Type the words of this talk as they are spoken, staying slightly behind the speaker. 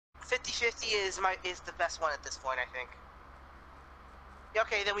50-50 is the best one at this point, I think.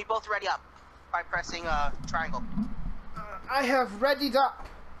 Okay, then we both ready up by pressing triangle. I have readied up.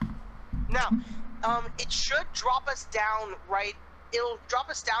 Now, it should drop us down right. It'll drop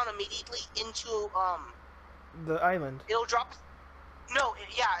us down immediately into the island. It'll drop. No,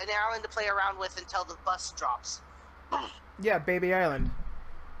 yeah, an island to play around with until the bus drops. Yeah, baby island.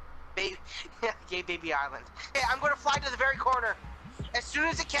 Baby, gay baby island. Okay, I'm going to fly to the very corner. As soon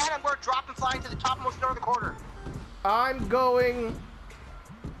as it can, I'm going to drop and fly into the topmost northern corner. I'm going.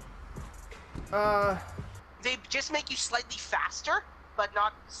 They just make you slightly faster, but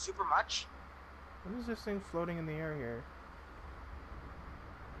not super much. What is this thing floating in the air here?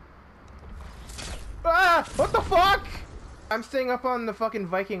 Ah! What the fuck? I'm staying up on the fucking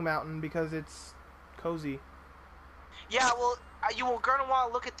Viking mountain because it's cozy. Yeah, well, you are gonna want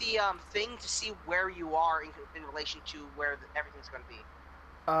to look at the thing to see where you are in relation to where everything's gonna be.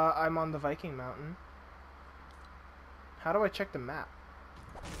 I'm on the Viking mountain. How do I check the map?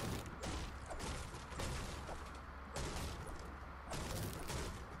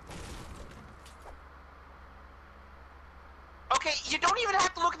 Okay, you don't even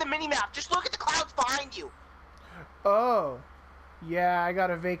have to look at the mini-map. Just look at the clouds behind you. Oh. Yeah, I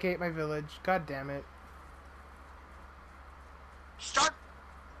gotta vacate my village. God damn it. Start.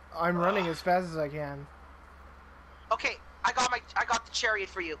 I'm running as fast as I can. Okay, I got the chariot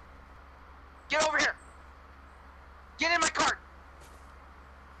for you. Get over here. Get in my cart.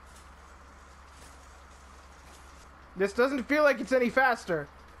 This doesn't feel like it's any faster.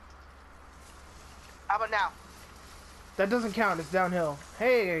 How about now? That doesn't count. It's downhill.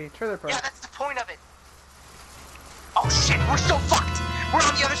 Hey, trailer park. Yeah, that's the point of it. Oh shit, we're so fucked. We're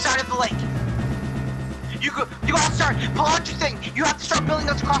on the other side of the lake. You gotta start. Pull out your thing. You have to start building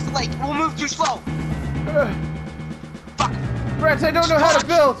us across the lake. We'll move too slow. Fuck. Brett, I don't know how to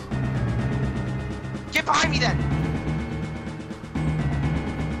build. Get behind me then.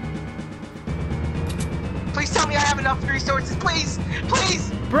 Please tell me I have enough resources. Please, please.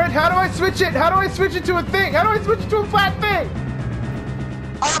 Brett, how do I switch it? How do I switch it to a thing? How do I switch it to a flat thing?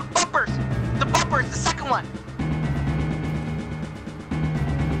 Bumpers. The bumpers. The second one.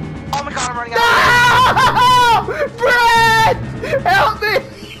 Oh my god, I'm running out. No! Brett! Help me!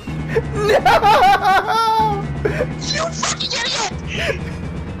 No! You fucking idiot!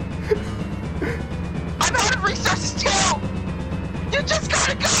 I'm out of resources too! You just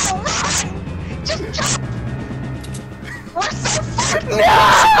gotta go! Run! Just jump! We're so fucked! No!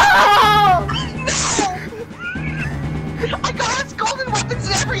 No! I got us golden weapons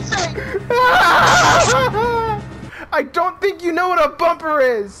and everything! I don't think you know what a bumper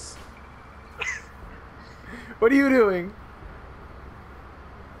is! What are you doing?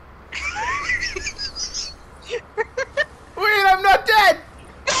 Wait, I'm not dead!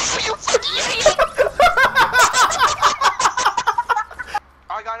 No, you fucking idiot!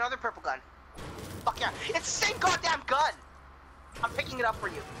 Oh, I got another purple gun. Fuck yeah. It's the same goddamn gun! I'm picking it up for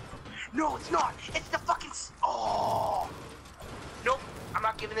you. No, it's not! It's the fucking oh! Nope, I'm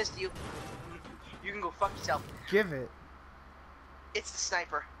not giving this to you. You can go fuck yourself. Give it. It's the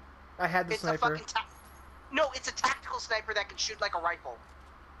sniper. I had the sniper. It's a fucking no, it's a tactical sniper that can shoot like a rifle.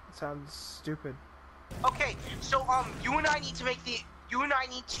 Sounds stupid. Okay, so you and I need to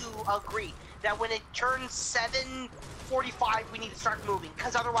agree that when it turns 7:45, we need to start moving,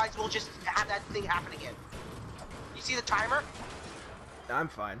 because otherwise we'll just have that thing happen again. You see the timer? I'm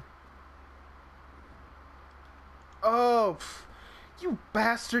fine. Oh, you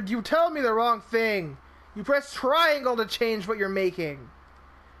bastard! You telling me the wrong thing. You press triangle to change what you're making.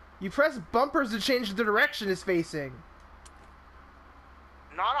 You press bumpers to change the direction it's facing.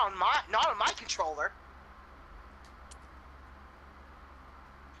 Not on my controller.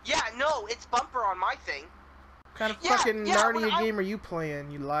 Yeah, no, it's bumper on my thing. What kind of fucking Narnia game are you playing,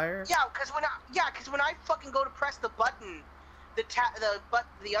 you liar? Yeah, because when I fucking go to press the button,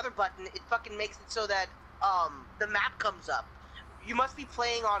 the other button, it fucking makes it so that the map comes up. You must be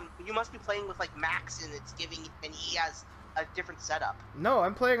playing with like Max, and it's giving, and he has a different setup. No,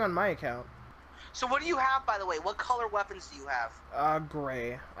 I'm playing on my account. So what do you have, by the way? What color weapons do you have?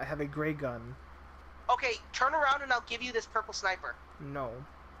 Gray. I have a gray gun. Okay, turn around and I'll give you this purple sniper. No.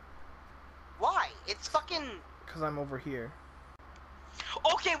 Why? It's fucking... Because I'm over here.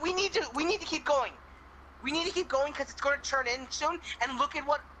 Okay, we need to keep going. We need to keep going because it's going to turn in soon. And look at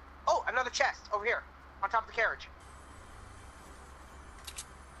what... Oh, another chest over here on top of the carriage.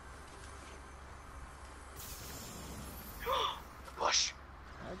 Bush.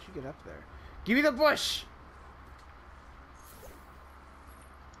 How'd you get up there? Give me the bush!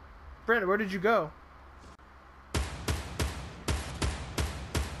 Brent, where did you go?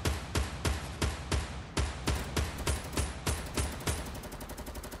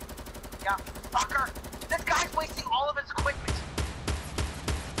 Yeah, fucker. This guy's wasting all of his equipment.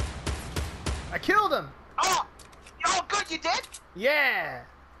 I killed him. Oh, good, you did? Yeah.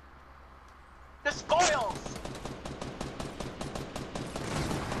 The spoils.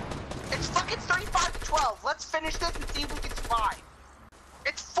 It's fucking 35-12. Let's finish this and see if we can survive.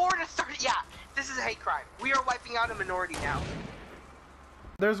 It's 4-30. Yeah, this is a hate crime. We are wiping out a minority now.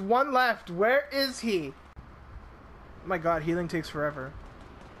 There's one left. Where is he? Oh my god, healing takes forever.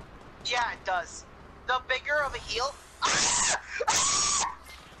 Yeah, it does. The bigger of a heal.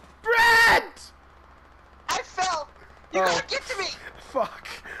 Brent! I fell. You gotta get to me. Fuck.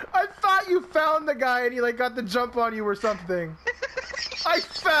 I thought you found the guy and he like got the jump on you or something. I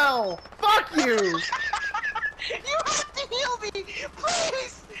fell. Fuck you. You have to heal me,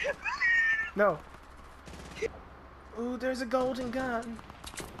 please. No. Ooh, there's a golden gun.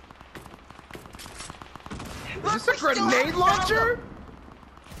 Look, Is this a grenade launcher?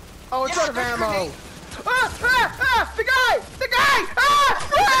 Oh, it's Yeah, out of there's ammo. grenade. The guy! The guy! Ah!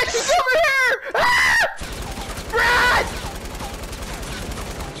 Brad, he's over here! Ah! Brad!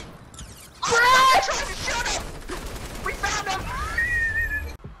 I'm trying to shoot him. We found him.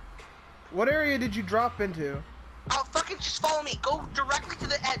 What area did you drop into? Oh, fucking just follow me. Go directly to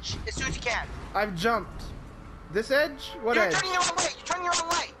the edge as soon as you can. I've jumped. This edge? What You're edge? turning your own way. You're turning your own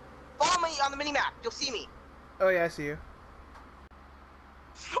way. Follow me on the mini-map. You'll see me. Oh yeah, I see you.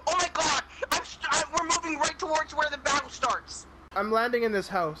 Oh my god. We're moving right towards where the battle starts. I'm landing in this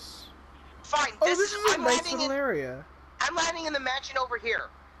house. Fine. Oh, this is a I'm nice landing little in. area. I'm landing in the mansion over here.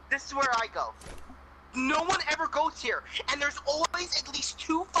 This is where I go. No one ever goes here, and there's always at least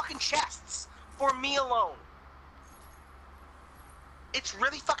 2 fucking chests for me alone. It's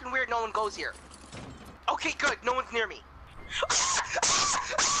really fucking weird no one goes here. Okay, good. No one's near me.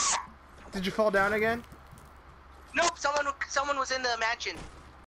 Did you fall down again? Nope, someone was in the mansion.